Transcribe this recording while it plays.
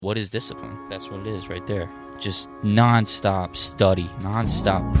What is discipline? That's what it is right there. Just non-stop study,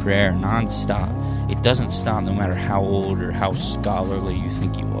 non-stop prayer, non-stop. It doesn't stop no matter how old or how scholarly you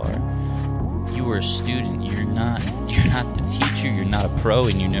think you are. You are a student. You're not the teacher. You're not a pro,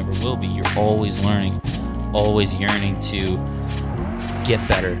 and you never will be. You're always learning, always yearning to get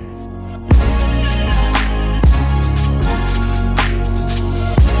better.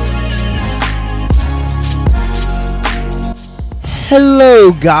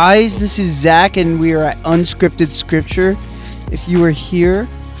 Hello guys, this is Zach and we are at Unscripted Scripture. If you are here,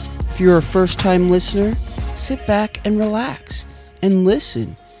 if you're a first time listener, sit back and relax and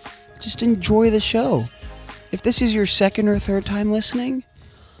listen. Just enjoy the show. If this is your second or third time listening,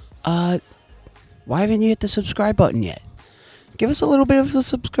 why haven't you hit the subscribe button yet? Give us a little bit of a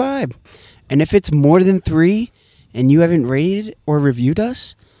subscribe. And if it's more than 3 and you haven't rated or reviewed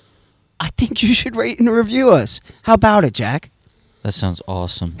us, I think you should rate and review us. How about it, Jack? That sounds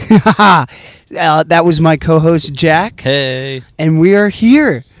awesome. That was my co-host, Jack. Hey. And we are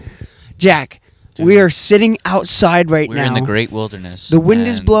here. Jack, we are sitting outside now. We're in the great wilderness. The wind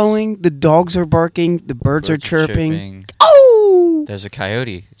is blowing. The dogs are barking. The birds are chirping. Oh! There's a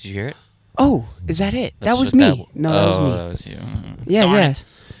coyote. Did you hear it? Oh, is that it? That's that was what me. that w- No, that was me. that was you. Yeah, Darn yeah. it.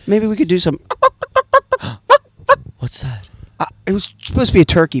 Maybe we could do some... What's that? it was supposed to be a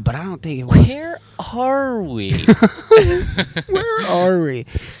turkey, but I don't think it was. Where are we? Where are we?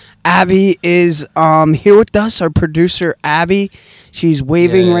 Abby is here with us, our producer, Abby. She's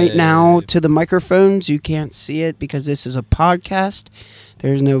waving right now to the microphones. You can't see it because this is a podcast.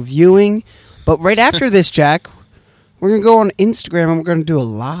 There's no viewing. But right after this, Jack, we're going to go on Instagram and we're going to do a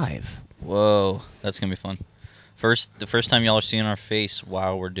live. Whoa, that's going to be fun. The first time y'all are seeing our face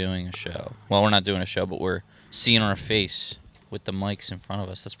while we're doing a show. Well, we're not doing a show, but we're seeing our face with the mics in front of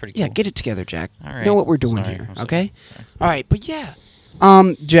us. That's pretty cool. Yeah, get it together, Jack. All right. Know what we're doing Sorry, here, I'm sorry. okay? Sorry. All right, but yeah.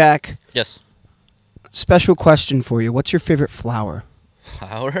 Jack, Yes. special question for you. What's your favorite flower?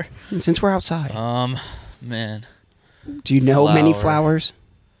 Flower? Since we're outside. Man. Do you know many flower. flowers?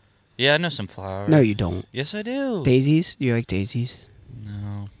 Yeah, I know some flowers. No, you don't. Yes, I do. Daisies? You like daisies?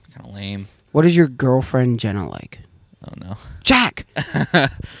 No, kind of lame. What is your girlfriend Jenna like? Oh, no. Jack!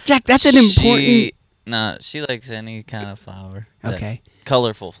 Jack, that's an important... She likes any kind of flower. Okay.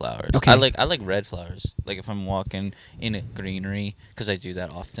 Colorful flowers. Okay. I like red flowers. Like if I'm walking in a greenery, because I do that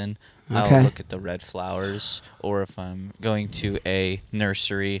often, Okay. I'll look at the red flowers. Or if I'm going to a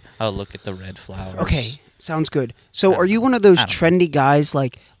nursery, I'll look at the red flowers. Okay, sounds good. So are you one of those I don't trendy guys,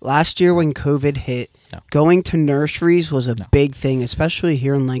 like last year when COVID hit, No. going to nurseries was a No. big thing, especially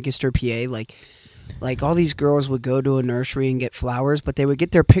here in Lancaster, PA, like all these girls would go to a nursery and get flowers, but they would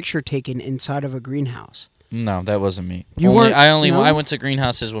get their picture taken inside of a greenhouse. No, that wasn't me. You weren't- no? I went to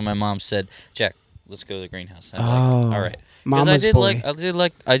greenhouses when my mom said, "Jack, let's go to the greenhouse." And I'm Oh, like, all right. mama's boy. I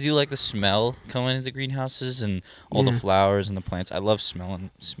do like the smell coming into greenhouses and all the Yeah. flowers and the plants. I love smelling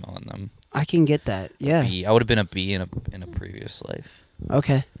them. I can get that, yeah. Bee. I would have been a bee in a previous life.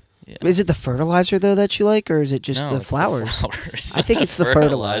 Okay. Yeah. Is it the fertilizer, though, that you like, or is it just No, the it's flowers? flowers. I think it's the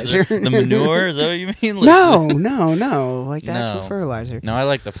fertilizer. The manure, is that what you mean? Like- No, like the actual No. fertilizer. No, I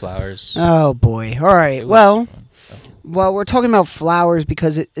like the flowers. Oh, boy. All right, It was well... fun. Well, we're talking about flowers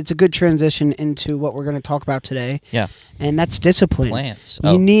because it's a good transition into what we're going to talk about today. Yeah. And that's discipline. Plants.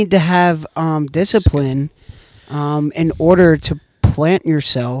 You need to have discipline in order to plant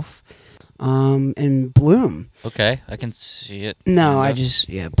yourself and bloom. Okay, I can see it. No, I Kinda.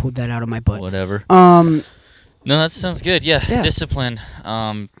 just pulled that out of my butt. Whatever. Um, No, that sounds good. Yeah, Yeah. discipline.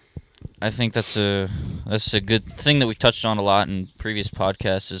 I think that's a good thing that we touched on a lot in previous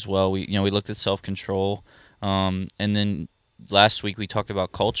podcasts as well. We looked at self-control, and then last week we talked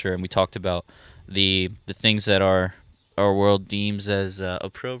about culture, and we talked about the things that our world deems as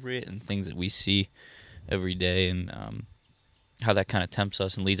appropriate and things that we see every day, and how that kind of tempts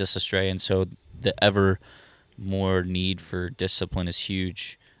us and leads us astray. And so the ever more need for discipline is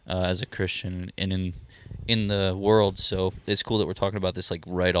huge as a Christian and in the world. So it's cool that we're talking about this like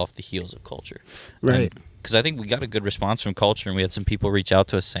right off the heels of culture, right. Because I think we got a good response from culture, and we had some people reach out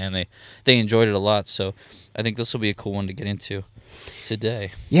to us saying they enjoyed it a lot. So I think this will be a cool one to get into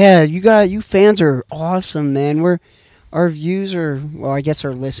today. Yeah, you fans are awesome, man. Our views are, well, I guess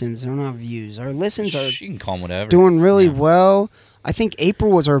our listens. They're not views. Our listens are You can call them whatever. doing really Yeah. well. I think April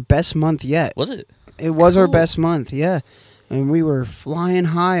was our best month yet. Was it? It was our Cool. best month, yeah. And we were flying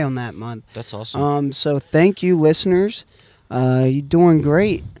high on that month. That's awesome. So thank you, listeners. You're doing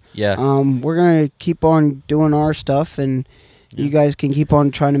great. Yeah. We're going to keep on doing our stuff, and you guys can keep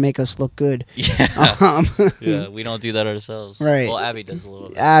on trying to make us look good. Yeah. Yeah, we don't do that ourselves. Right. Well, Abby does a little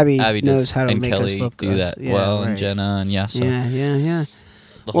bit. Abby Abby knows does, how to and make Kelly us look do good. that Yeah, well, right. and Jenna, and yeah. So. Yeah.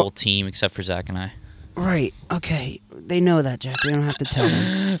 the whole team except for Zach and I. Right. Okay. They know that, Jack. We don't have to tell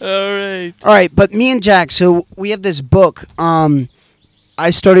them. All right. All right, but me and Jack, so we have this book. I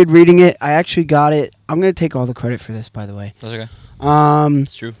started reading it. I actually got it. I'm going to take all the credit for this, by the way. That's okay.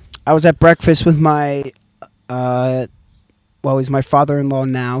 It's true. I was at breakfast with my he's my father-in-law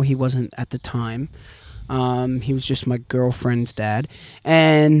now. He wasn't at the time. He was just my girlfriend's dad.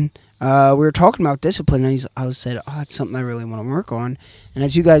 And we were talking about discipline, and I said, oh, that's something I really want to work on. And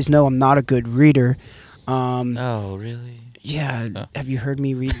as you guys know, I'm not a good reader. Oh, really? Yeah. Oh. Have you heard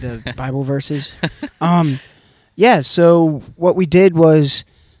me read the Bible verses? Yeah, so what we did was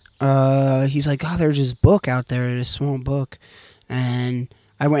he's like, oh, there's this book out there, this small book. And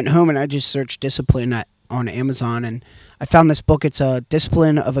I went home and I just searched discipline on Amazon, and I found this book. It's a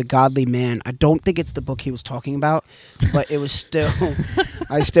Discipline of a Godly Man. I don't think it's the book he was talking about, but it was still,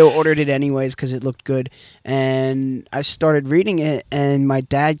 I still ordered it anyways because it looked good. And I started reading it, and my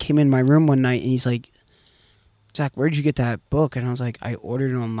dad came in my room one night, and he's like, Zach, where'd you get that book? And I was like, I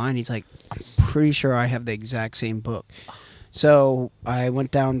ordered it online. He's like, I'm pretty sure I have the exact same book. So I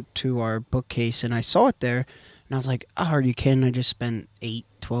went down to our bookcase, and I saw it there. And I was like, oh, are you kidding? I just spent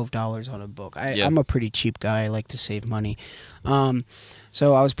 $12 on a book. I'm a pretty cheap guy. I like to save money.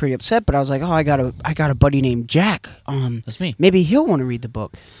 So I was pretty upset, but I was like, oh, I got a buddy named Jack. That's me. Maybe he'll want to read the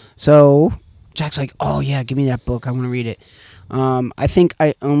book. So Jack's like, oh, yeah, give me that book. I want to read it. I think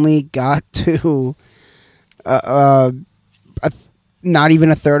I only got to not even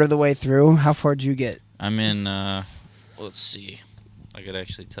a third of the way through. How far did you get? I'm in, let's see. I could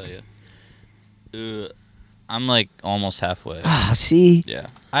actually tell you. I'm like almost halfway. Ah, see? Yeah.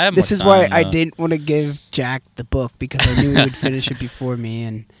 I have. This is why I didn't want to give Jack the book, because I knew he would finish it before me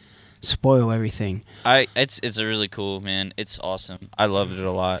and spoil everything. It's a really cool, man. It's awesome. I loved it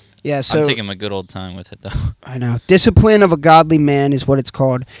a lot. Yeah, so I'm taking my good old time with it though. I know. Discipline of a Godly Man is what it's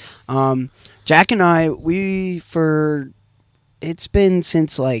called. Jack and I, it's been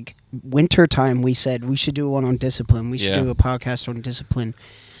since like winter time, we said we should do one on discipline. We should do a podcast on discipline.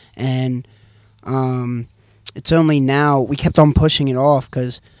 And it's only now, we kept on pushing it off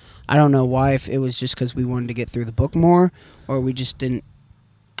because I don't know why, if it was just because we wanted to get through the book more, or we just didn't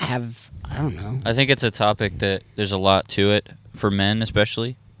have, I don't know. I think it's a topic that there's a lot to it, for men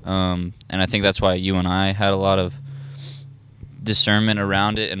especially. And I think that's why you and I had a lot of discernment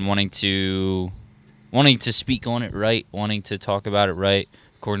around it, and wanting to speak on it right, wanting to talk about it right,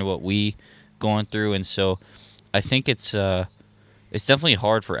 according to what we going through. And so I think it's definitely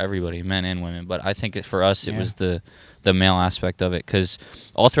hard for everybody, men and women, but I think for us it was the male aspect of it, because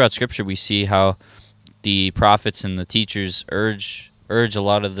all throughout Scripture we see how the prophets and the teachers urge a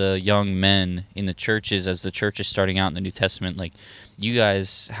lot of the young men in the churches, as the church is starting out in the New Testament, like, you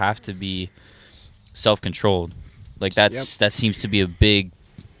guys have to be self-controlled. Like, that seems to be a big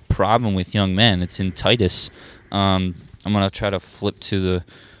problem with young men. It's in Titus. I'm going to try to flip to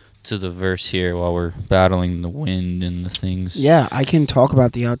the verse here while we're battling the wind and the things. Yeah, I can talk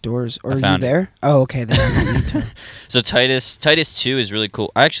about the outdoors. Or are you there? Oh, okay, then I don't need to. So Titus 2 is really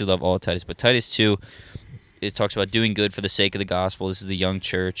cool. I actually love all of Titus, but Titus 2, it talks about doing good for the sake of the gospel. This is the young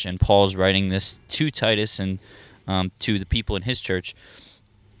church, and Paul's writing this to Titus and to the people in his church.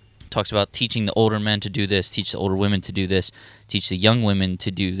 Talks about teaching the older men to do this, teach the older women to do this, teach the young women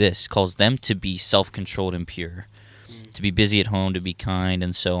to do this, calls them to be self-controlled and pure, to be busy at home, to be kind,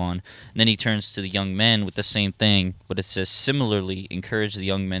 and so on. And then he turns to the young men with the same thing, but it says, similarly, encourage the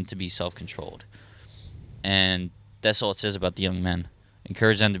young men to be self-controlled. And that's all it says about the young men.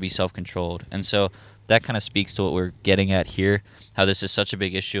 Encourage them to be self-controlled. And so that kind of speaks to what we're getting at here, how this is such a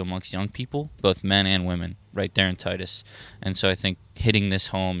big issue amongst young people, both men and women, right there in Titus. And so I think hitting this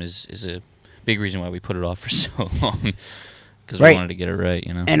home is a big reason why we put it off for so long, because we wanted to get it right,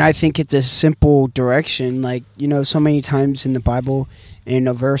 you know. And I think it's a simple direction. Like, you know, so many times in the Bible, in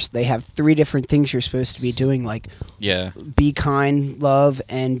a verse, they have 3 different things you're supposed to be doing, like be kind, love,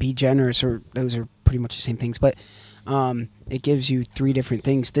 and be generous, or those are pretty much the same things. But it gives you 3 different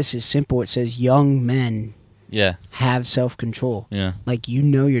things. This is simple. It says young men have self-control. Yeah. Like, you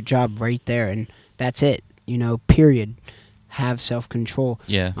know your job right there, and that's it. You know, period. Have self-control.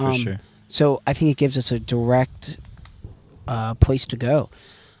 Yeah, for sure. So I think it gives us a direct place to go.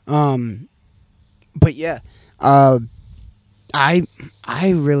 But yeah, I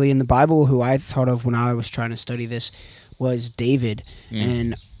really, in the Bible, who I thought of when I was trying to study this was David,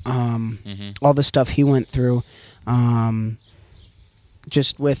 and all the stuff he went through,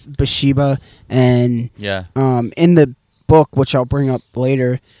 just with Bathsheba, and in the book, which I'll bring up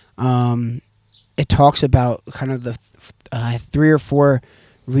later, it talks about kind of the 3 or 4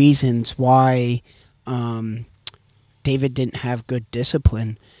 reasons why David didn't have good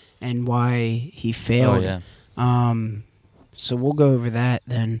discipline and why he failed. Oh yeah. So we'll go over that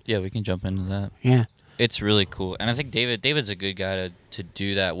then. Yeah, we can jump into that. Yeah. It's really cool, and I think David's a good guy to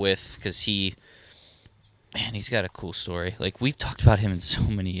do that with, because he's got a cool story. Like, we've talked about him in so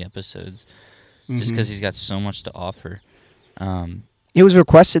many episodes, just because he's got so much to offer. It was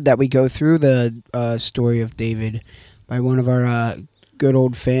requested that we go through the story of David by one of our good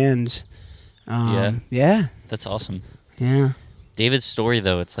old fans. Yeah. That's awesome. Yeah. David's story,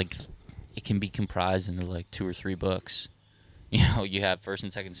 though, it's like it can be comprised into like 2 or 3 books. You know, you have 1st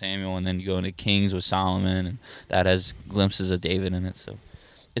and 2nd Samuel, and then you go into Kings with Solomon, and that has glimpses of David in it. So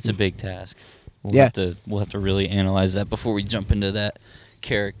it's a big task. We'll have to really analyze that before we jump into that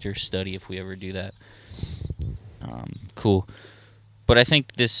character study, if we ever do that. Cool. But I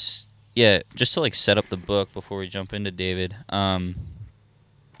think just to like set up the book before we jump into David,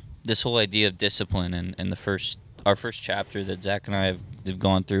 this whole idea of discipline and our first chapter that Zach and I have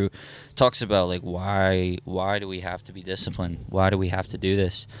gone through talks about like why do we have to be disciplined? Why do we have to do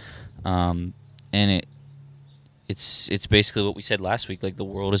this? And it's basically what we said last week. Like, the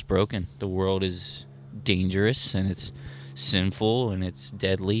world is broken. The world is dangerous, and it's sinful, and it's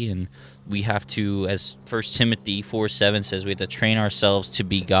deadly, and we have to, as 1 Timothy 4:7 says, we have to train ourselves to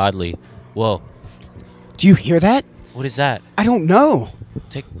be godly. Whoa. Do you hear that? What is that? I don't know.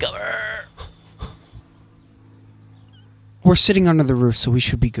 Take cover. We're sitting under the roof, so we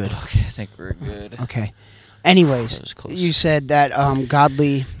should be good. Okay, I think we're good. Okay. Anyways, That was close. you said that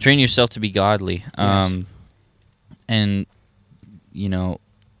godly... Train yourself to be godly. Yes. And, you know,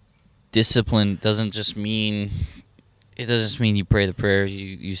 discipline doesn't just mean... It doesn't just mean you pray the prayers,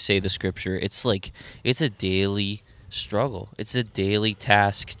 you say the scripture. It's like, it's a daily struggle. It's a daily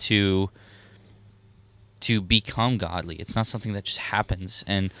task to become godly. It's not something that just happens.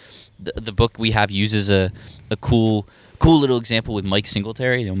 And the book we have uses a cool little example with Mike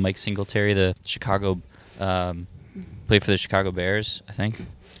Singletary. You know, Mike Singletary, the Chicago, played for the Chicago Bears, I think.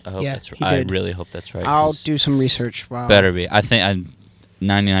 I hope that's right. He I did. really hope that's right. I'll do some research. Wow. Better be. I think I'm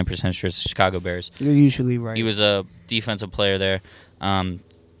 99% sure it's the Chicago Bears. You're usually right. He was a defensive player there.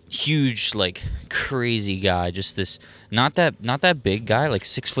 Huge, like, crazy guy. Just this, not that big guy, like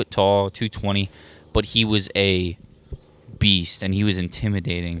 6 foot tall, 220, but he was a beast, and he was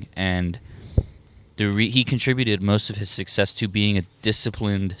intimidating. And he contributed most of his success to being a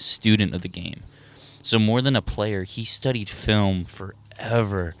disciplined student of the game. So more than a player, he studied film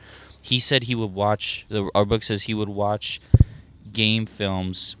forever. He said he would watch, our book says he would watch game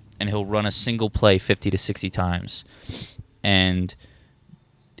films, and he'll run a single play 50 to 60 times. And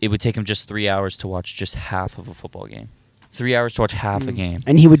it would take him just 3 hours to watch just half of a football game. 3 hours to watch half a game.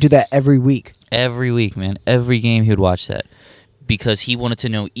 And he would do that every week. Every week, man. Every game he would watch that. Because he wanted to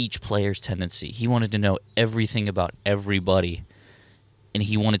know each player's tendency. He wanted to know everything about everybody. And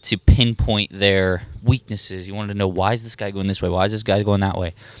he wanted to pinpoint their weaknesses. He wanted to know, why is this guy going this way? Why is this guy going that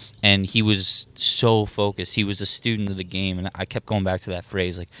way? And he was so focused. He was a student of the game. And I kept going back to that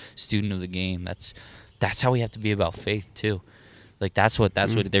phrase, like, student of the game. That's how we have to be about faith, too. Like, that's what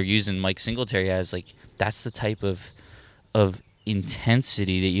they're using Mike Singletary as. Like, that's the type of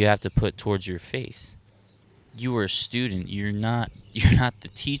intensity that you have to put towards your faith. You are a student. You're not the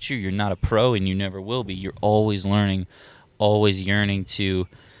teacher. You're not a pro, and you never will be. You're always learning, always yearning to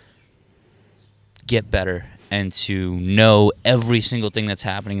get better and to know every single thing that's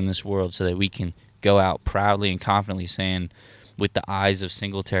happening in this world, so that we can go out proudly and confidently saying, with the eyes of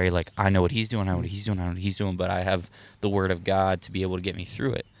Singletary, like, I know what he's doing, I know what he's doing, I know what he's doing, but I have the Word of God to be able to get me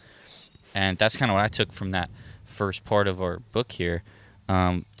through it. And that's kind of what I took from that first part of our book here.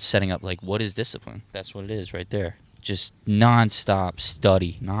 Setting up, like, what is discipline? That's what it is right there. Just nonstop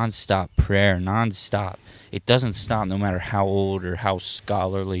study, nonstop prayer, nonstop. It doesn't stop no matter how old or how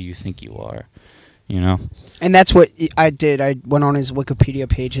scholarly you think you are, you know? And that's what I did. I went on his Wikipedia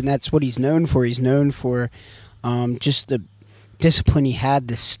page, and that's what he's known for. He's known for just the discipline he had,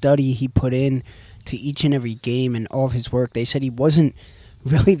 the study he put in to each and every game and all of his work. They said he wasn't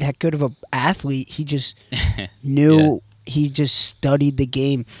really that good of an athlete. He just knew... Yeah. He just studied the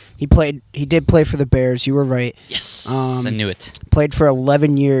game. He did play for the Bears. You were right. Yes, I knew it. Played for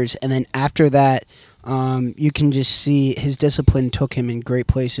 11 years, and then after that, you can just see his discipline took him in great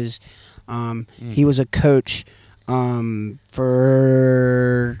places. He was a coach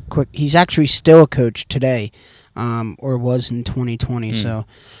He's actually still a coach today, or was in 2020. So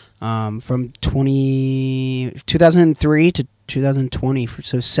from 2003 to 2020,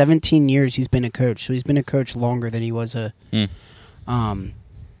 so 17 years he's been a coach. So he's been a coach longer than he was a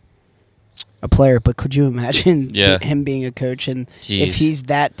player. But could you imagine him being a coach? And if he's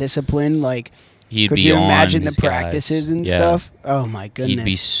that disciplined, like, He'd Could be you on imagine the these guys. practices and Yeah. stuff? Oh my goodness. He'd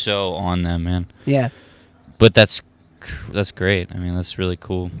be so on them, man. Yeah. But that's great. I mean, that's really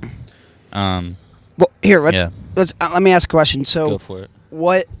cool. Well, here, Yeah. let me ask a question. So, Go for it.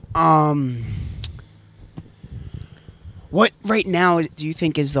 what right now do you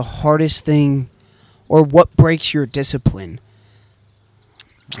think is the hardest thing, or what breaks your discipline?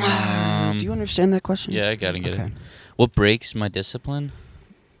 Do you understand that question? Yeah, I gotta get Okay. it. What breaks my discipline?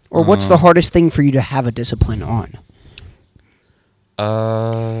 Or what's the hardest thing for you to have a discipline on?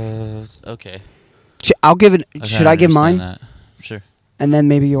 Okay. I'll give it. I Should kinda I give mine? understand that. Sure. And then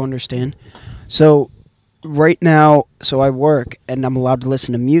maybe you'll understand. So, right now, I work and I'm allowed to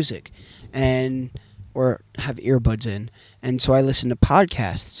listen to music, or have earbuds in, and so I listen to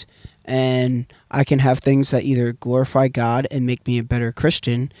podcasts, and I can have things that either glorify God and make me a better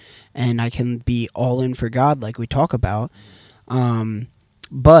Christian, and I can be all in for God, like we talk about. And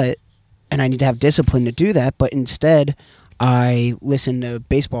I need to have discipline to do that. But instead, I listen to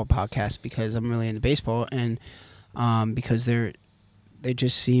baseball podcasts because I'm really into baseball, and because they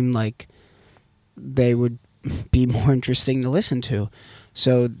just seem like they would be more interesting to listen to.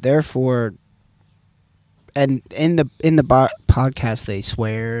 So therefore, and in the podcast they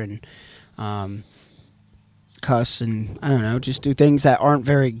swear and cuss and I don't know, just do things that aren't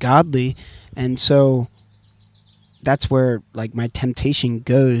very godly, and so that's where like my temptation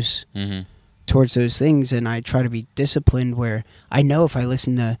goes towards those things, and I try to be disciplined where I know if I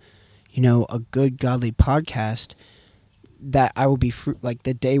listen to, a good godly podcast, that I will be like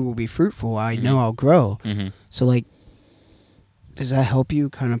the day will be fruitful. I know I'll grow. So like, does that help you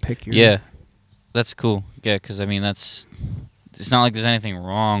kind of pick your? Yeah, that's cool. Yeah, because I mean it's not like there's anything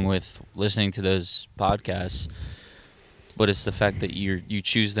wrong with listening to those podcasts, but it's the fact that you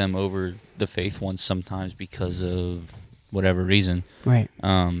choose them over the faith ones sometimes because of whatever reason. Right.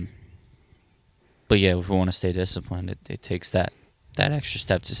 But yeah, if we want to stay disciplined, it takes that extra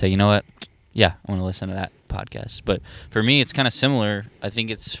step to say, you know what? Yeah, I want to listen to that podcast. But for me, it's kind of similar. I think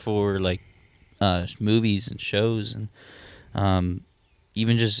it's for like movies and shows and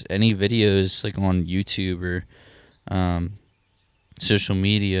even just any videos like on YouTube or social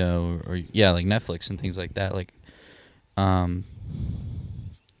media or like Netflix and things like that. Like,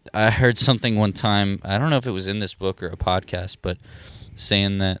 I heard something one time. I don't know if it was in this book or a podcast, but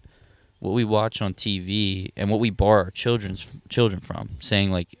saying that what we watch on TV and what we bar our children from,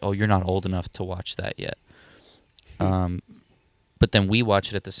 saying like, "Oh, you're not old enough to watch that yet." But then we watch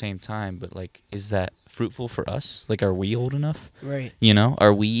it at the same time. But like, is that fruitful for us? Like, are we old enough? Right.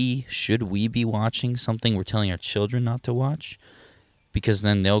 Should we be watching something we're telling our children not to watch? Because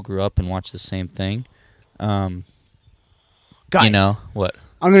then they'll grow up and watch the same thing. Guys, what?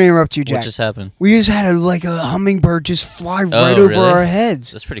 I'm going to interrupt you, Jack. What just happened? We just had a hummingbird just fly right over really? our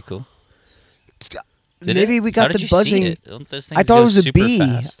heads. That's pretty cool. Maybe we got How did the you buzzing. See it? Don't those things I thought go it was a super bee.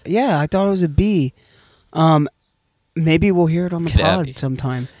 fast? Yeah, I thought it was a bee. Maybe we'll hear it on the Could pod Abby.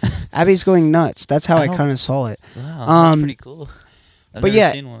 sometime. Abby's going nuts. That's how I kind of saw it. Wow, that's pretty cool. I've But never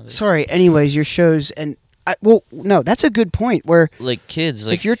yeah, seen one of those. sorry. Anyways, your shows and no, that's a good point. Where Like kids,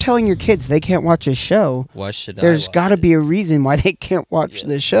 like if you're telling your kids they can't watch a show, why should there's I? got to be a reason why they can't watch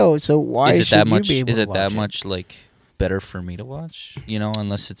the show. So why Is it should that you much? be able Is to it that watch much like better for me to watch?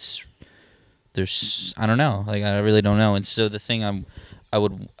 Unless it's there's I don't know. Like I really don't know. And so the thing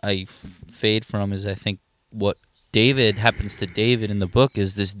I fade from is I think what happens to David in the book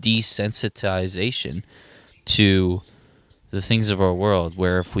is this desensitization to the things of our world,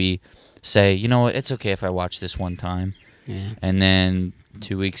 where if we say, you know what, it's okay if I watch this one time, and then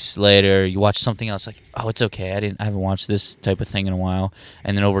 2 weeks later you watch something else, like, oh, it's okay, I haven't watched this type of thing in a while,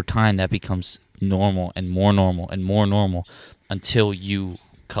 and then over time that becomes normal and more normal and more normal until you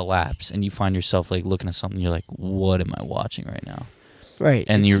collapse and you find yourself like looking at something, you're like, what am I watching right now? Right.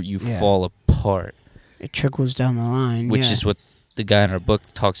 And you fall apart. It trickles down the line, which is what the guy in our book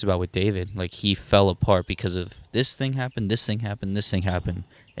talks about with David. Like, he fell apart because of this thing happened, this thing happened, this thing happened,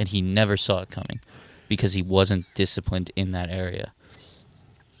 and he never saw it coming because he wasn't disciplined in that area.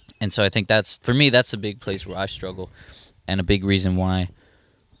 And so I think for me, that's a big place where I struggle, and a big reason why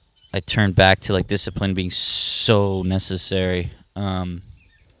I turned back to like discipline being so necessary.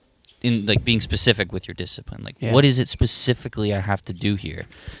 In like being specific with your discipline, like what is it specifically I have to do here,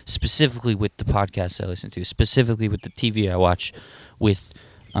 specifically with the podcasts I listen to, specifically with the TV I watch, with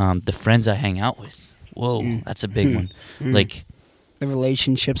the friends I hang out with. Whoa, that's a big one. Like the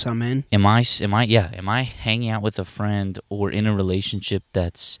relationships I'm in. Am I hanging out with a friend or in a relationship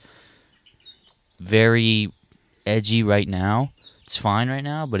that's very edgy right now it's fine right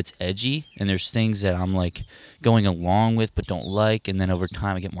now, but it's edgy, and there's things that I'm like going along with but don't like, and then over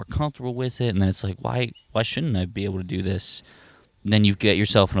time I get more comfortable with it, and then it's like, why shouldn't I be able to do this? And then you get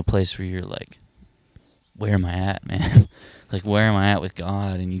yourself in a place where you're like, where am I at, man? Like, where am I at with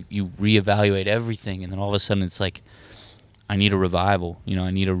God? And you reevaluate everything, and then all of a sudden it's like, I need a revival.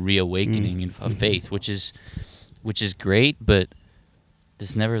 I need a reawakening of faith, which is great, but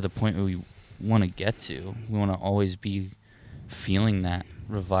it's never the point where we want to get to. We want to always be feeling that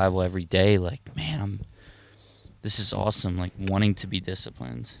revival every day, like, man, this is awesome, like wanting to be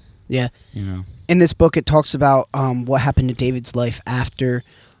disciplined. Yeah. In this book, it talks about what happened to David's life after.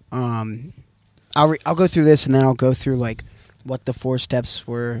 I'll go through this, and then I'll go through like what the 4 steps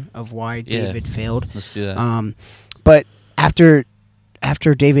were of why David failed. Let's do that. But after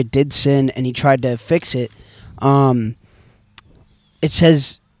David did sin and he tried to fix it, it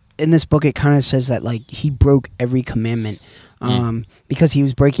says in this book, it kind of says that like he broke every commandment, because he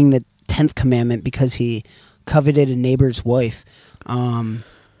was breaking the 10th commandment because he coveted a neighbor's wife,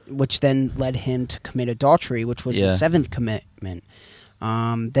 which then led him to commit adultery, which was the 7th commandment.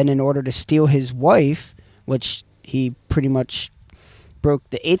 Then in order to steal his wife, which he pretty much broke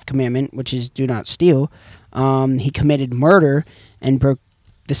the 8th commandment, which is do not steal, he committed murder and broke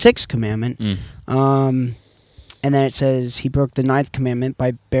the 6th commandment. And then it says he broke the 9th commandment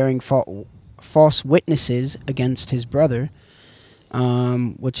by bearing false witnesses against his brother,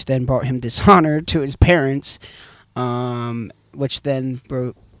 which then brought him dishonor to his parents, which then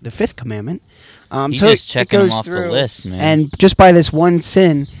broke the 5th commandment. He's so just it checking goes them off through, the list, man. And just by this one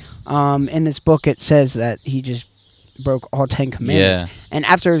sin, in this book, it says that he just broke all 10 commandments. Yeah. And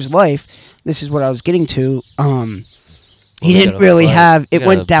after his life, this is what I was getting to. He didn't really have. It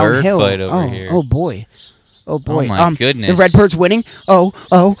went downhill. Oh boy. Oh boy! Oh my goodness! The Redbird's winning. Oh!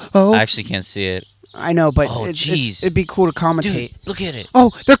 I actually can't see it. I know, but jeez, it'd be cool to commentate. Dude, look at it!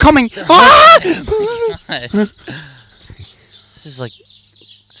 Oh, they're coming! This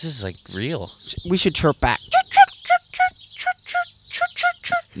is like real. We should chirp back.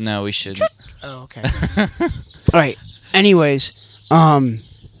 No, we shouldn't. Oh, okay. All right. Anyways, wow,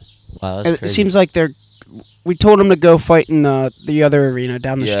 that's it crazy. seems like we told him to go fight in the other arena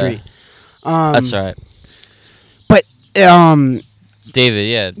down the street. That's right. But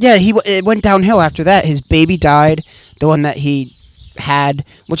David, yeah, it went downhill after that. His baby died, the one that he had,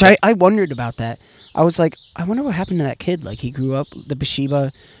 which I wondered about that. I was like, I wonder what happened to that kid. Like, he grew up,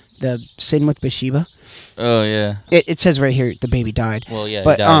 the sin with Bathsheba. Oh yeah. It says right here the baby died. Well, yeah,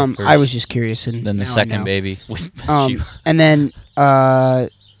 but he died first. I was just curious, and then the now I second know. baby with Bathsheba. And then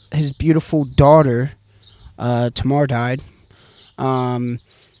his beautiful daughter, Tamar, died. And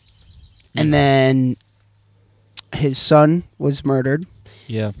then his son was murdered.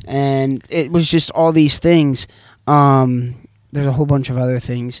 Yeah. And it was just all these things. There's a whole bunch of other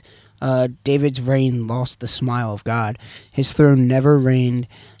things. David's reign lost the smile of God. His throne never reigned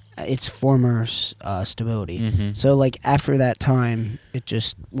its former stability. Mm-hmm. So, like, after that time, it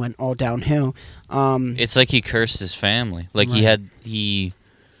just went all downhill. It's like he cursed his family. Like, right. he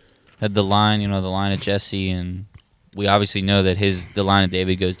had the line, the line of Jesse, and we obviously know that the line of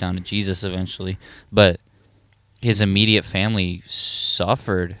David goes down to Jesus eventually, but his immediate family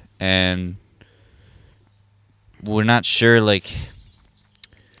suffered, and we're not sure, like,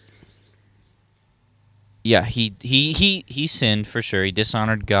 yeah, he sinned for sure. He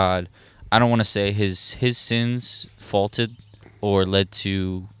dishonored God. I don't want to say his sins faulted or led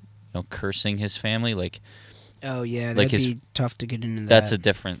to cursing his family. Like, oh yeah, like that'd be tough to get into. That's a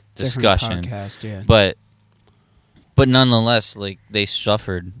different discussion. Podcast, yeah. But nonetheless, like, they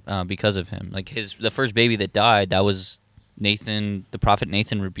suffered because of him. Like, the first baby that died, that was Nathan. The prophet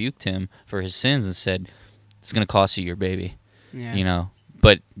Nathan rebuked him for his sins and said, "It's going to cost you your baby." Yeah.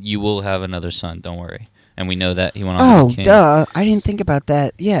 But you will have another son. Don't worry. And we know that he went on to be king. Duh! I didn't think about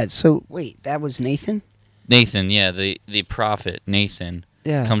that. Yeah. So wait, that was Nathan. Nathan, yeah, the prophet Nathan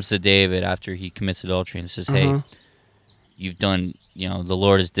comes to David after he commits adultery and says, "Hey, you've done. The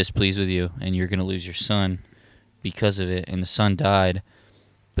Lord is displeased with you, and you're going to lose your son because of it." And the son died,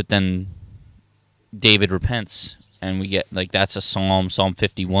 but then David repents, and we get that's a Psalm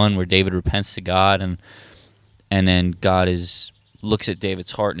 51, where David repents to God, and then God looks at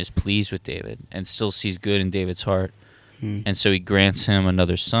David's heart and is pleased with David and still sees good in David's heart. And so he grants him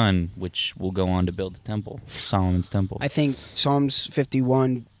another son, which will go on to build the temple, Solomon's temple. I think Psalms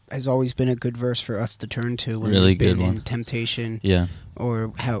 51 has always been a good verse for us to turn to when really we've been good one. in temptation, Yeah. or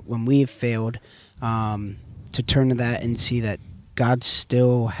when we have failed, to turn to that and see that God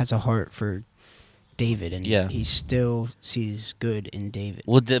still has a heart for David, and he still sees good in David.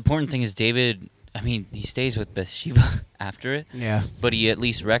 Well, the important thing is David I mean, he stays with Bathsheba after it, Yeah. but he at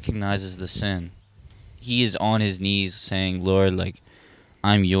least recognizes the sin. He is on his knees saying, Lord, like,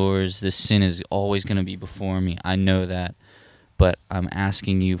 I'm yours. This sin is always going to be before me. I know that. But I'm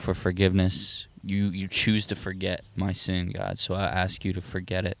asking you for forgiveness. You choose to forget my sin, God. So I ask you to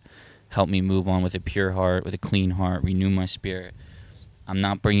forget it. Help me move on with a pure heart, with a clean heart. Renew my spirit. I'm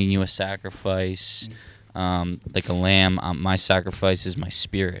not bringing you a sacrifice like a lamb. My sacrifice is my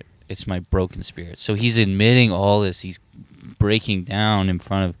spirit. It's my broken spirit. So he's admitting all this. He's breaking down in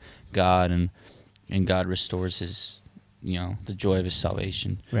front of God, and God restores his, the joy of his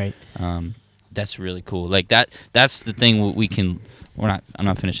salvation. Right. That's really cool. Like that's the thing we can. I'm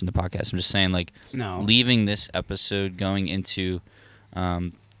not finishing the podcast. I'm just saying, like, No. leaving this episode, going into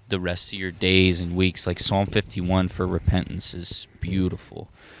the rest of your days and weeks, like Psalm 51 for repentance is beautiful.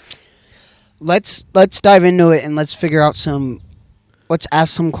 Let's dive into it and let's figure out let's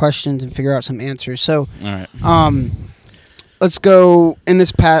ask some questions and figure out some answers. So, All right. let's go in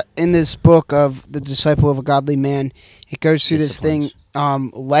this book of The Disciple of a Godly Man. It goes through this thing,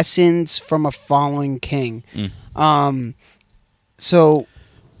 lessons from a fallen king. So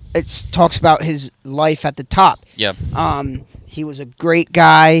it talks about his life at the top. Yep. He was a great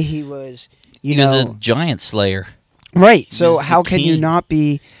guy. He was, He was a giant slayer. right. He So was the how can you king. not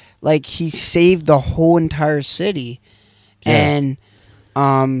be like he saved the whole entire city, Yeah.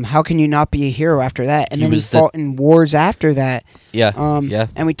 and how can you not be a hero after that? And He then he was the- fought in wars after that. Yeah. Yeah.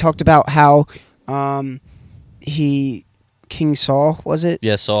 And we talked about how King Saul, was it?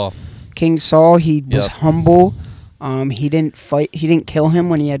 Yeah. Saul. King Saul, he was Yep. humble. He didn't fight. He didn't kill him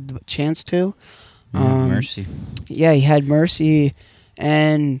when he had the chance to. Mercy. Yeah, he had mercy.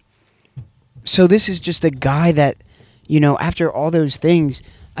 And so this is just a guy that, after all those things,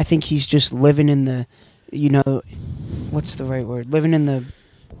 I think he's just living in the, what's the right word? Living in the...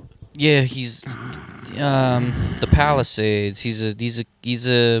 Yeah. He's the Palisades. He's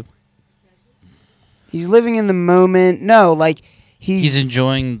living in the moment. No, like he's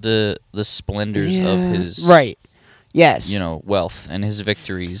enjoying the splendors of his right. Yes. wealth and his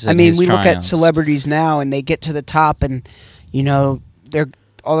victories. I And mean, his we look at triumphs. celebrities now, and they get to the top, and they're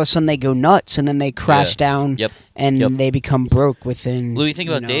all of a sudden they go nuts, and then they crash down, Yep. and Yep. they become broke within. Louis, think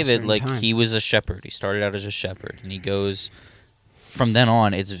about a David. certain Like time. he was a shepherd. He started out as a shepherd, and he goes from then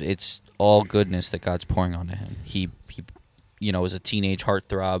on. It's all goodness that God's pouring onto him. He was a teenage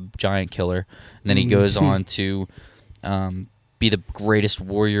heartthrob giant killer, and then he goes on to be the greatest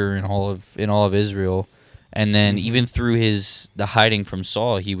warrior in all of Israel. And then even through the hiding from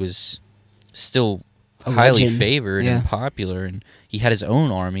Saul, he was still A highly legend. favored Yeah. and popular, and he had his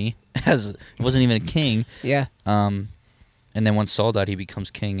own army. He wasn't even a king. Yeah. And then once Saul died, he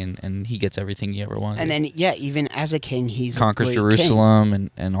becomes king, and he gets everything he ever wanted. And then, even as a king, he's conquers a great Jerusalem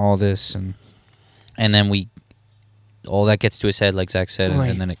and all this, and then all that gets to his head, like Zach said, Right.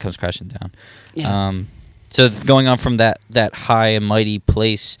 and then it comes crashing down. King. Yeah. So going on from that high and mighty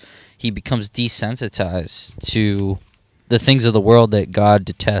place, he becomes desensitized to the things of the world that God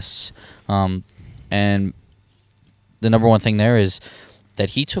detests. And the number one thing there is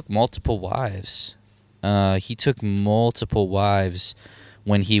that he took multiple wives. He took multiple wives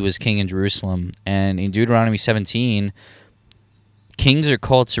when he was king in Jerusalem. And in Deuteronomy 17, kings are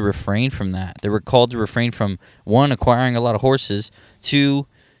called to refrain from that. They were called to refrain from, 1, acquiring a lot of horses, 2,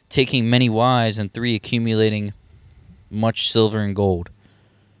 taking many wives, and 3, accumulating much silver and gold.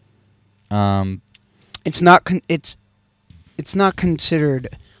 It's not considered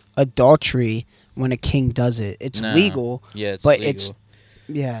adultery when a king does it. It's No. legal. Yeah, it's but legal.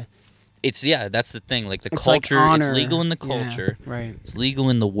 That's That's the thing. Like the It's like culture, honor. it's legal in the Yeah, culture. right. It's legal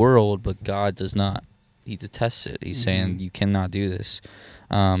in the world, but God does not. He detests it. He's saying you cannot do this,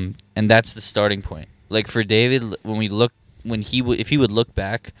 and that's the starting point. Like for David, if he would look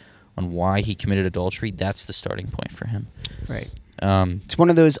back on why he committed adultery, that's the starting point for him. Right. It's one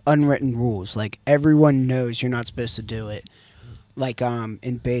of those unwritten rules. Like everyone knows you're not supposed to do it. Like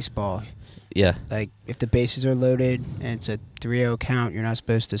in baseball, Yeah. like if the bases are loaded and it's a 3-0 count, you're not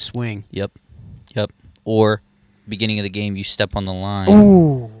supposed to swing. Yep. Or beginning of the game, you step on the line,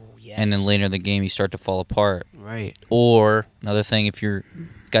 Ooh, yes. and then later in the game, you start to fall apart. Right. Or another thing, if your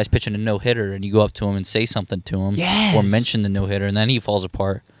guy's pitching a no-hitter and you go up to him and say something to him, Yes. or mention the no-hitter, and then he falls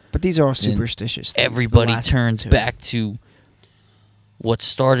apart, But these are all superstitious things. everybody The last turns two. back to what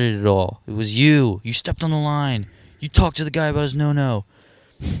started it all. It was you. You stepped on the line. You talked to the guy about his no-no.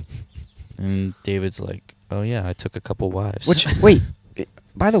 And David's like, oh, yeah, I took a couple wives. Wait,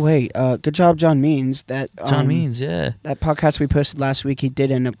 by the way, good job, John Means. That John Means, yeah. that podcast we posted last week, he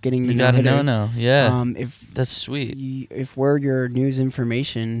did end up getting the You got a no-hitter. no-no, yeah. If That's sweet. if we're your news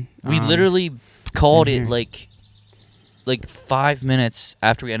information, We literally called Same it here. like 5 minutes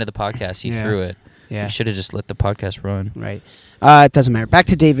after we ended the podcast. He Yeah. threw it. Yeah. We should have just let the podcast run. Right. It doesn't matter. Back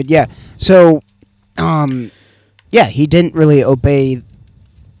to David. Yeah. So, yeah, he didn't really obey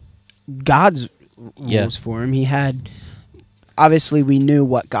God's rules Yeah. for him. He had, obviously, we knew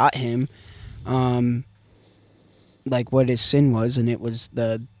what got him, like what his sin was, and it was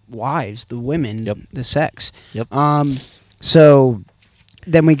the wives, the women, Yep. the sex. Yep. So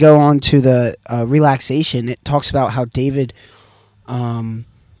then we go on to the relaxation. It talks about how David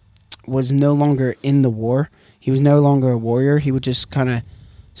was no longer in the war. He was no longer a warrior. He would just kind of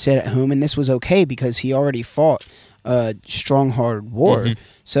sit at home, and this was okay because he already fought a strong, hard war. Mhm.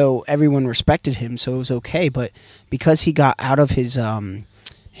 So everyone respected him, so it was okay. But because he got out of his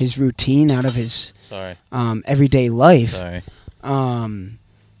routine, out of his Sorry. everyday life, Sorry.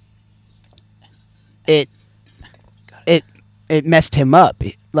 it messed him up.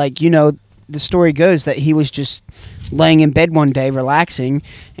 Like, the story goes that he was just laying in bed one day relaxing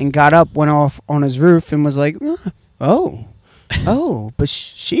and got up, went off on his roof and was like, oh,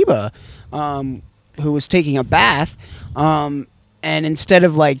 Bathsheba, who was taking a bath, and instead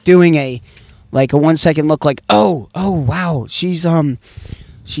of like doing a 1 second look like, oh wow, she's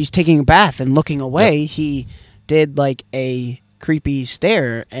taking a bath and looking away, he did like a creepy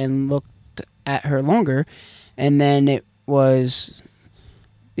stare and looked at her longer, and then it was,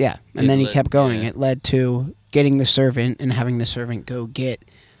 and then he kept going. yeah. It led to getting the servant and having the servant go get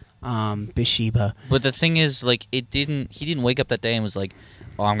Bathsheba. But the thing is, like, he didn't wake up that day and was like,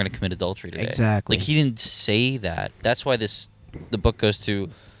 oh, I'm going to commit adultery today. Exactly. Like, he didn't say that. That's why the book goes to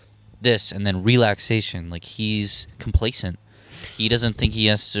this and then relaxation. Like, he's complacent. He doesn't think he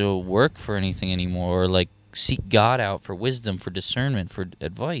has to work for anything anymore or, like, seek God out for wisdom, for discernment, for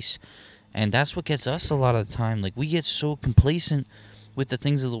advice. And that's what gets us a lot of the time. Like, we get so complacent with the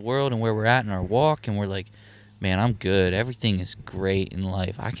things of the world and where we're at in our walk, and we're like, man, I'm good. Everything is great in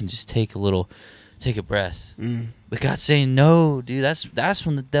life. I can just take a breath. But God's saying, no, dude, that's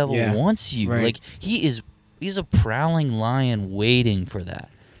when the devil wants you. Right. Like, he's a prowling lion waiting for that.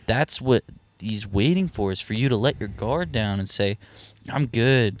 That's what he's waiting for, is for you to let your guard down and say, I'm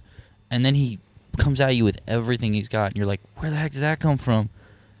good. And then he comes at you with everything he's got, and you're like, where the heck did that come from?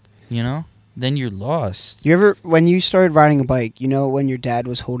 You know? Then you're lost. You ever, when you started riding a bike, when your dad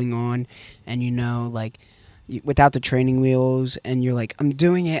was holding on and like without the training wheels, and you're like, I'm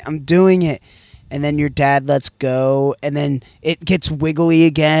doing it, and then your dad lets go, and then it gets wiggly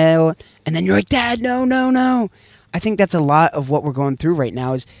again, and then you're like, Dad, no. I think that's a lot of what we're going through right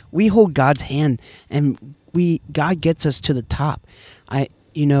now, is we hold God's hand, and God gets us to the top.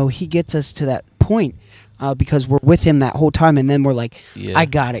 He gets us to that point because we're with him that whole time, and then we're like, I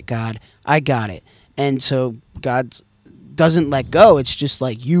got it, God, I got it. And so God doesn't let go. It's just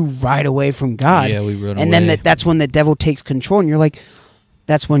like you ride away from God. Yeah, we run away. And then that's when the devil takes control, and you're like,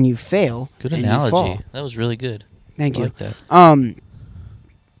 that's when you fail. Good and you analogy. fall. That was really good. Thank I you. like that.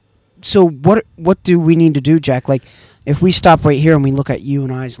 So what do we need to do, Jack? Like, if we stop right here and we look at you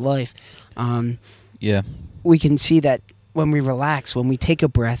and I's life, Yeah. we can see that when we relax, when we take a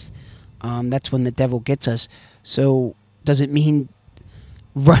breath, that's when the devil gets us. So does it mean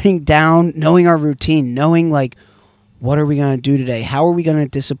running down, knowing our routine, knowing like, what are we going to do today? How are we going to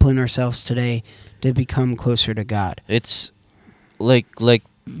discipline ourselves today to become closer to God? It's like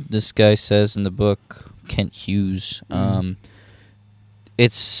this guy says in the book, Kent Hughes.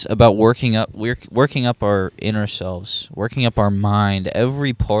 It's about working up our inner selves, working up our mind.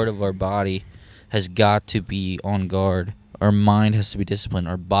 Every part of our body has got to be on guard. Our mind has to be disciplined.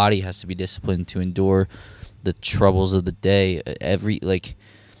 Our body has to be disciplined to endure the troubles of the day.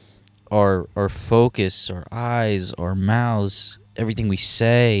 Our focus, our eyes, our mouths, everything we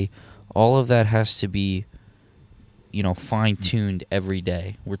say, all of that has to be, fine-tuned every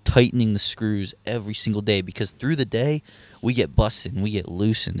day. We're tightening the screws every single day, because through the day, we get busted and we get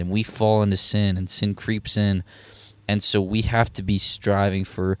loosened and we fall into sin, and sin creeps in. And so we have to be striving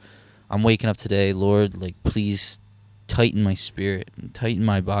for, I'm waking up today, Lord, like, please tighten my spirit and tighten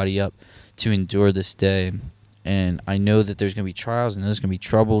my body up to endure this day. And I know that there's going to be trials and there's going to be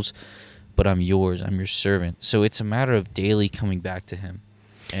troubles, but I'm yours. I'm your servant. So it's a matter of daily coming back to him.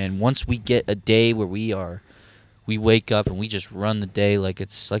 And once we get a day where we wake up and we just run the day like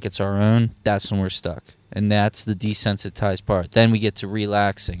it's our own, that's when we're stuck. And that's the desensitized part. Then we get to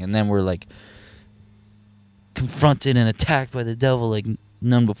relaxing, and then we're like confronted and attacked by the devil like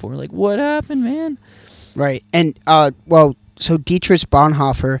none before. Like, what happened, man? Right. And so Dietrich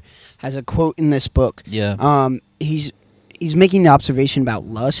Bonhoeffer has a quote in this book. Yeah. He's making the observation about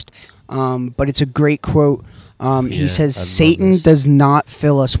lust, but it's a great quote He says, I love Satan this. does not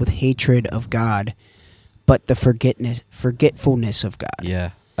fill us with hatred of God, but the forgetfulness of God.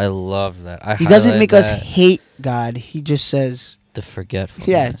 Yeah, I love that. He doesn't make us that. hate God. He just says, The forgetfulness.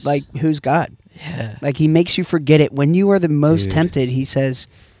 yeah, like, who's God? yeah, Like, he makes you forget it. When you are the most Dude. tempted, he says,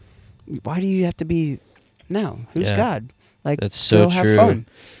 why do you have to be, no, who's Yeah. God? Like, That's so go have true. fun.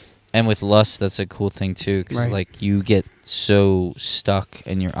 And with lust, that's a cool thing too, because Right. like you get so stuck,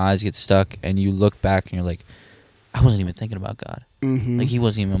 and your eyes get stuck, and you look back, and you're like, I wasn't even thinking about God. Mm-hmm. Like he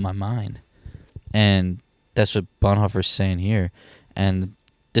wasn't even in my mind. And that's what Bonhoeffer's saying here. And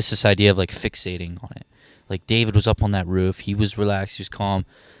this idea of like fixating on it. Like David was up on that roof. He was relaxed. He was calm.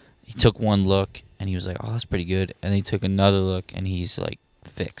 He took one look and he was like, "Oh, that's pretty good." And he took another look and he's like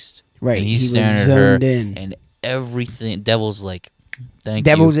fixed. Right. And he's he staring was at her. zoned in. And everything. Devil's like, "Thank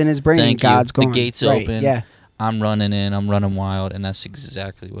Devil's you. in his brain. Thank God's you. gone. The gate's Right, open. Yeah. I'm running in. I'm running wild." And that's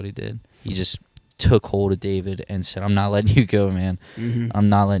exactly what he did. He just took hold of David and said, "I'm not letting you go, man. Mm-hmm. I'm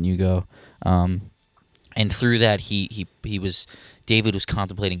not letting you go." And through that, he was David was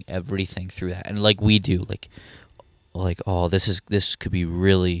contemplating everything through that, and like we do, like oh, this could be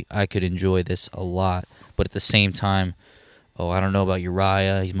really, I could enjoy this a lot, but at the same time, oh, I don't know about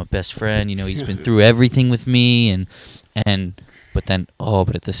Uriah. He's my best friend. You know, he's been through everything with me, and but then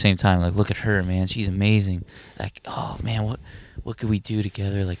but at the same time, like look at her, man, she's amazing. Like oh man, what could we do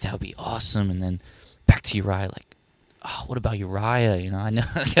together? Like that would be awesome. And then back to Uriah, like. Oh, what about Uriah? You know, I know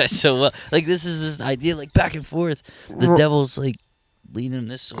that guy so well. Like this is this idea, like back and forth. The devil's like leading him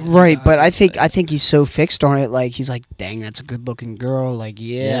this way. Right, but God's I think he's so fixed on it. Like he's like, dang, that's a good looking girl. Like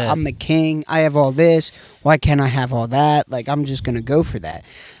Yeah. I'm the king. I have all this. Why can't I have all that? Like I'm just gonna go for that.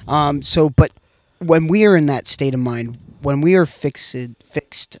 But when we are in that state of mind, when we are fixation,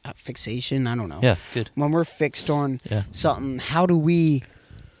 I don't know. Yeah, good. When we're fixed on Yeah. something, how do we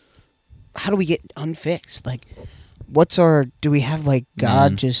get unfixed? Like, do we have like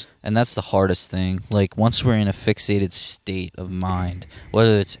God Man. just And that's the hardest thing. Like once we're in a fixated state of mind,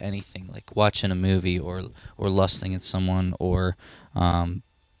 whether it's anything like watching a movie or lusting at someone or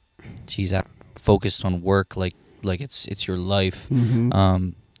focused on work like it's your life.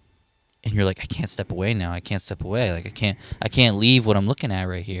 Mhm. And you're like, I can't step away now. I can't step away. Like I can't leave what I'm looking at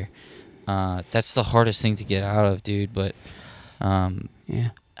right here. That's the hardest thing to get out of, dude, but yeah.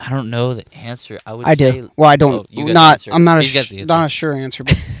 I don't know the answer. I do. Well, I don't. you got the Not. answer. I'm not He's got the answer. not a sure answer,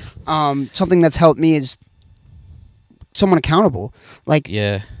 but something that's helped me is someone accountable. Like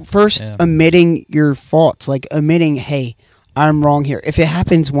Yeah. first, Yeah. admitting your faults. Like admitting, hey, I'm wrong here. If it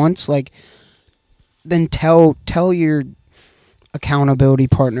happens once, like then tell your accountability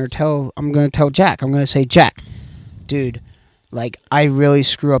partner. I'm gonna tell Jack. I'm gonna say, Jack, dude, like I really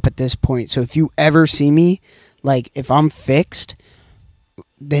screw up at this point. So if you ever see me, like if I'm fixed,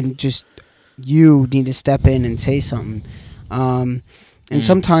 then just you need to step in and say something. And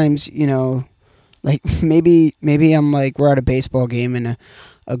sometimes, you know, like maybe I'm like we're at a baseball game and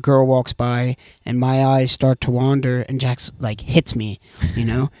a girl walks by and my eyes start to wander and Jack's like hits me, you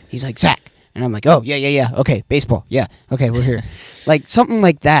know? He's like, Zach. And I'm like, oh, yeah. Okay, baseball. Yeah. Okay, we're here. Like something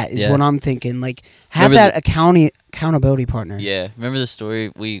like that is Yeah. what I'm thinking. Like have Remember that accountability partner. Yeah. Remember the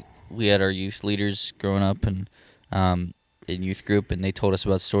story we had our youth leaders growing up and in youth group, and they told us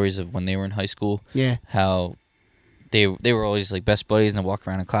about stories of when they were in high school. Yeah. How they were always like best buddies and they walk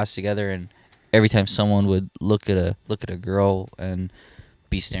around in class together, and every time someone would look at a girl and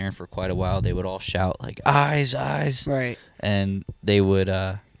be staring for quite a while, they would all shout like eyes, Right. and they would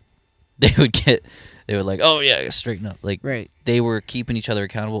like, oh yeah, straighten up. Like Right. they were keeping each other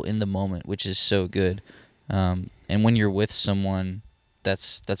accountable in the moment, which is so good. And when you're with someone,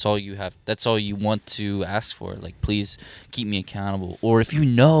 that's all you have. That's all you want to ask for. Like, please keep me accountable. Or if you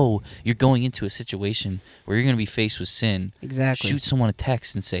know you're going into a situation where you're going to be faced with sin, Exactly. shoot someone a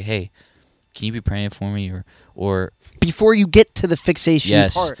text and say, hey, can you be praying for me? Or Before you get to the fixation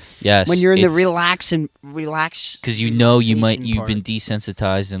yes, part. yes. When you're in the it's- relax. Because you know you've relaxation been part.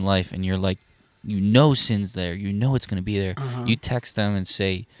 desensitized in life, and you're like, you know sin's there. You know it's going to be there. Uh-huh. You text them and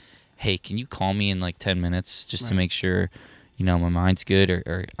say, hey, can you call me in like 10 minutes just to Right. make sure, you know, my mind's good,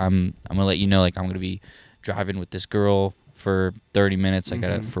 or I'm going to let you know, like, I'm going to be driving with this girl for 30 minutes. I got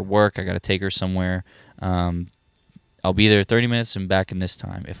to, for work, I got to take her somewhere. I'll be there 30 minutes and back in this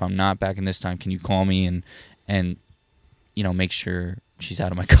time. If I'm not back in this time, can you call me and you know, make sure she's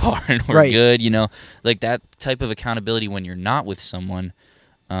out of my car and we're Right. good, you know? Like that type of accountability when you're not with someone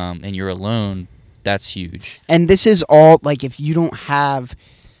and you're alone, that's huge. And this is all like if you don't have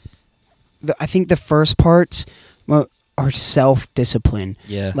I think the first parts are self-discipline.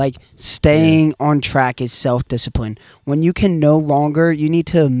 Yeah. Like staying on track is self-discipline. When you can no longer, you need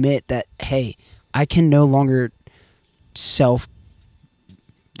to admit that, hey, I can no longer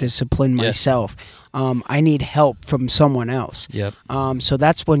self-discipline Yeah. myself. I need help from someone else. Yep. So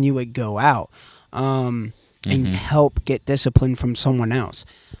that's when you would go out and help get discipline from someone else.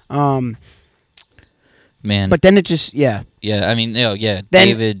 Man. But then it just, Yeah, I mean, Then,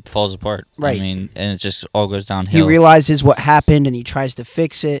 David falls apart. Right. I mean, and it just all goes downhill. he realizes what happened and he tries to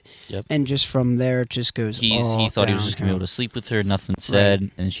fix it. Yep. And just from there, it just goes He thought he was just going to be able to sleep with her, nothing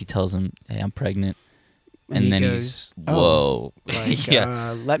said, and she tells him, hey, I'm pregnant. And he then goes, he's, "Oh." whoa. Like,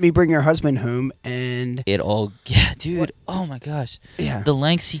 Yeah. let me bring your husband home and... Yeah, dude. Oh, my gosh. Yeah. The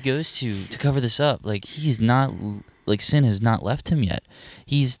lengths he goes to cover this up. Like, he's not, like, sin has not left him yet.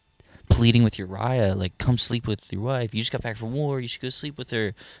 He's pleading with Uriah, like, come sleep with your wife. You just got back from war. You should go sleep with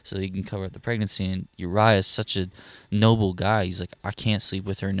her so he can cover up the pregnancy. And Uriah is such a noble guy. He's like, I can't sleep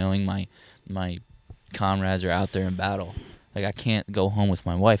with her knowing my comrades are out there in battle. Like, I can't go home with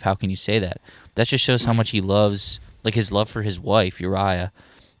my wife. How can you say that? That just shows how much he loves, like, his love for his wife, Uriah,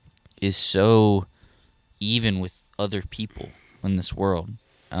 is so even with other people in this world.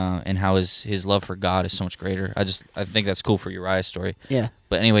 And how his love for God is so much greater. I think that's cool for Uriah's story. Yeah.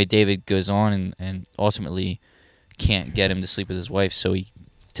 But anyway, David goes on and ultimately can't get him to sleep with his wife, so he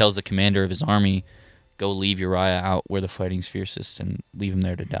tells the commander of his army, go leave Uriah out where the fighting's fiercest and leave him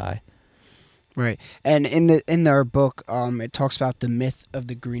there to die. Right. And in our book, it talks about the myth of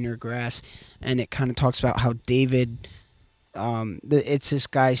the greener grass, and it kind of talks about how David... it's this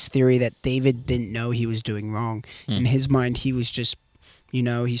guy's theory that David didn't know he was doing wrong. In his mind, he was just...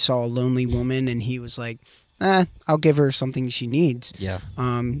 he saw a lonely woman and he was like, I'll give her something she needs. Yeah.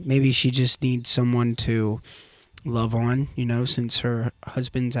 Maybe she just needs someone to love on, since her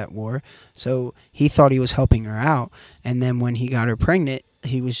husband's at war. So he thought he was helping her out. And then when he got her pregnant,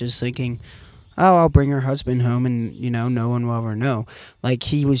 he was just thinking, oh, I'll bring her husband home and, no one will ever know. Like,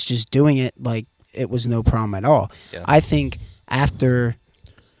 he was just doing it like it was no problem at all. Yeah. I think after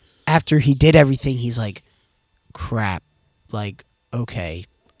he did everything, he's like, crap, like, okay,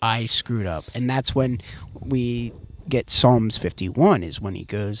 I screwed up. And that's when we get Psalms 51 is when he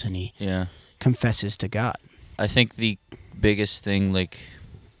goes and he confesses to God. I think the biggest thing, like,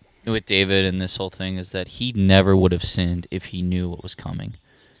 with David and this whole thing is that he never would have sinned if he knew what was coming.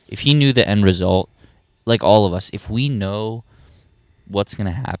 If he knew the end result, like all of us, if we know what's going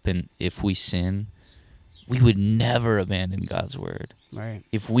to happen if we sin, we would never abandon God's word. Right.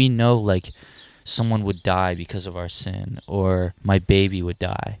 If we know, like, someone would die because of our sin, or my baby would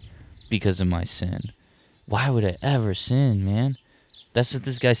die because of my sin, why would I ever sin, man? That's what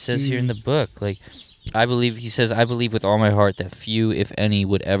this guy says here in the book. Like, I believe with all my heart that few, if any,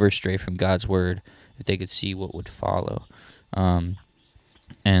 would ever stray from God's word if they could see what would follow.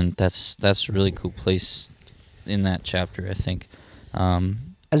 And that's a really cool place in that chapter, I think.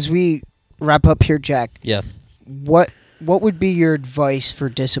 As we wrap up here, Jack, what would be your advice for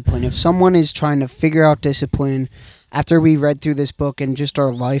discipline? If someone is trying to figure out discipline after we read through this book and just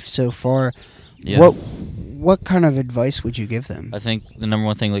our life so far, what kind of advice would you give them? I think the number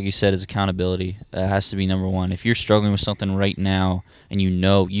one thing, like you said, is accountability. That has to be number one. If you're struggling with something right now and you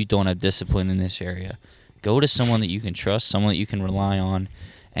know you don't have discipline in this area, go to someone that you can trust, someone that you can rely on,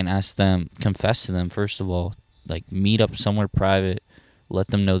 and ask them, confess to them, first of all. Like, meet up somewhere private, let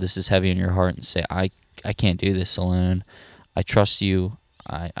them know this is heavy on your heart, and say, I can't do this alone. I trust you.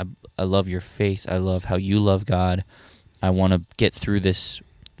 I love your faith. I love how you love God. I want to get through this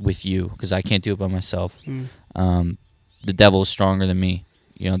with you because I can't do it by myself. The devil is stronger than me.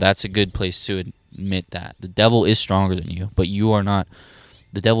 That's a good place to admit that. The devil is stronger than you, but you are not.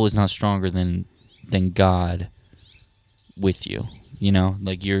 The devil is not stronger than God with you.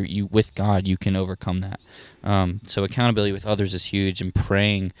 Like you with God, you can overcome that. So accountability with others is huge, and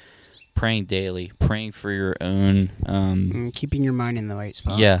praying daily, praying for your own. Keeping your mind in the right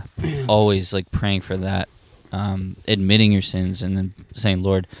spot. Yeah, always like praying for that, admitting your sins, and then saying,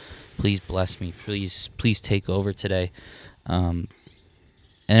 Lord, please bless me, please take over today. And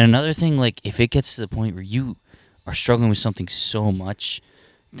another thing, like if it gets to the point where you are struggling with something so much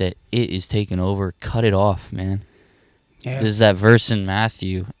that it is taken over, cut it off, man. Yeah. There's that verse in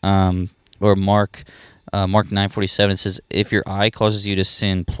Matthew or Mark 9:47 says, if your eye causes you to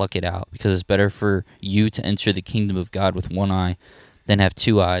sin, pluck it out, because it's better for you to enter the kingdom of God with one eye than have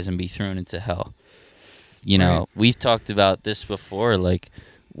two eyes and be thrown into hell. Right. We've talked about this before, like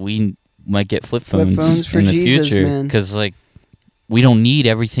we might get flip phones for in the Jesus, future man. because like we don't need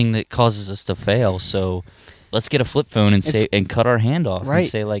everything that causes us to fail, so let's get a flip phone and cut our hand off and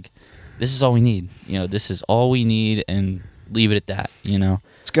say, like, this is all we need. This is all we need, and leave it at that.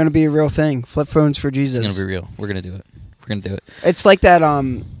 It's going to be a real thing. Flip phones for Jesus. It's going to be real. We're going to do it. We're going to do it. It's like that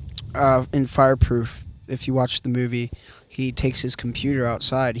in Fireproof, if you watch the movie, he takes his computer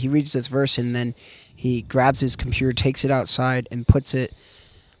outside. He reads this verse and then he grabs his computer, takes it outside, and puts it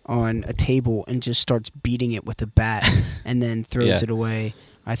on a table and just starts beating it with a bat and then throws it away.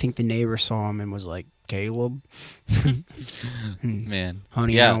 I think the neighbor saw him and was like, Caleb, man,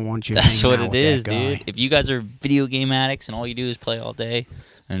 honey, I don't want you. That's what it is, guy. dude. If you guys are video game addicts and all you do is play all day,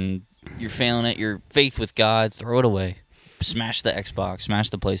 and you're failing at your faith with God, throw it away. Smash the Xbox, smash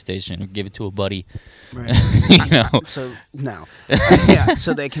the PlayStation, give it to a buddy. Right. You know. So no, yeah,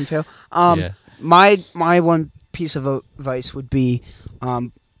 so they can fail. My one piece of advice would be,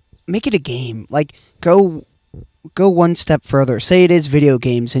 make it a game. Like go one step further. Say it is video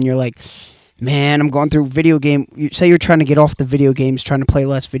games, and you're like, man, I'm going through video game. Say you're trying to get off the video games, trying to play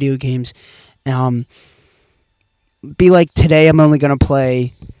less video games. Be like, today I'm only going to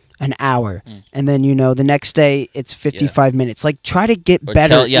play an hour, and then the next day it's 55 minutes. Like, try to get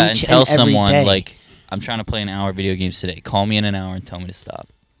better. And tell someone day. Like, I'm trying to play an hour video games today. Call me in an hour and tell me to stop.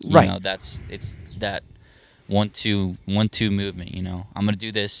 You know, it's that 1-2 movement. You know, I'm gonna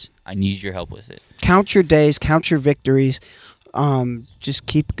do this. I need your help with it. Count your days, count your victories. Just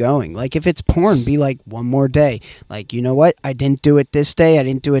keep going. Like, if it's porn, be like, one more day. Like, you know what? I didn't do it this day. I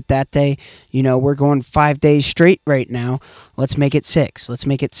didn't do it that day. We're going 5 days straight right now. Let's make it 6. Let's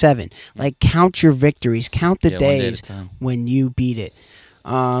make it 7. Like, count your victories. Count the days when you beat it.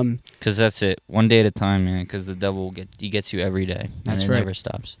 Because that's it. One day at a time, man. Because the devil gets you every day. That's and it right. never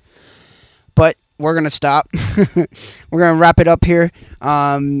stops. But we're going to stop. We're going to wrap it up here.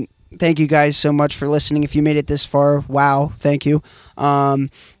 Thank you guys so much for listening. If you made it this far, wow, thank you.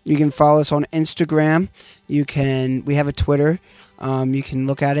 You can follow us on Instagram. We have a Twitter. You can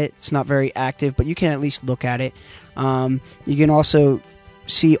look at it. It's not very active, but you can at least look at it. You can also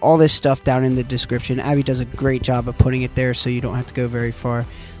see all this stuff down in the description. Abby does a great job of putting it there, so you don't have to go very far.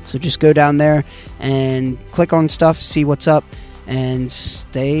 So just go down there and click on stuff, see what's up, and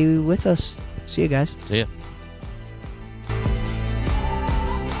stay with us. See you guys. See ya.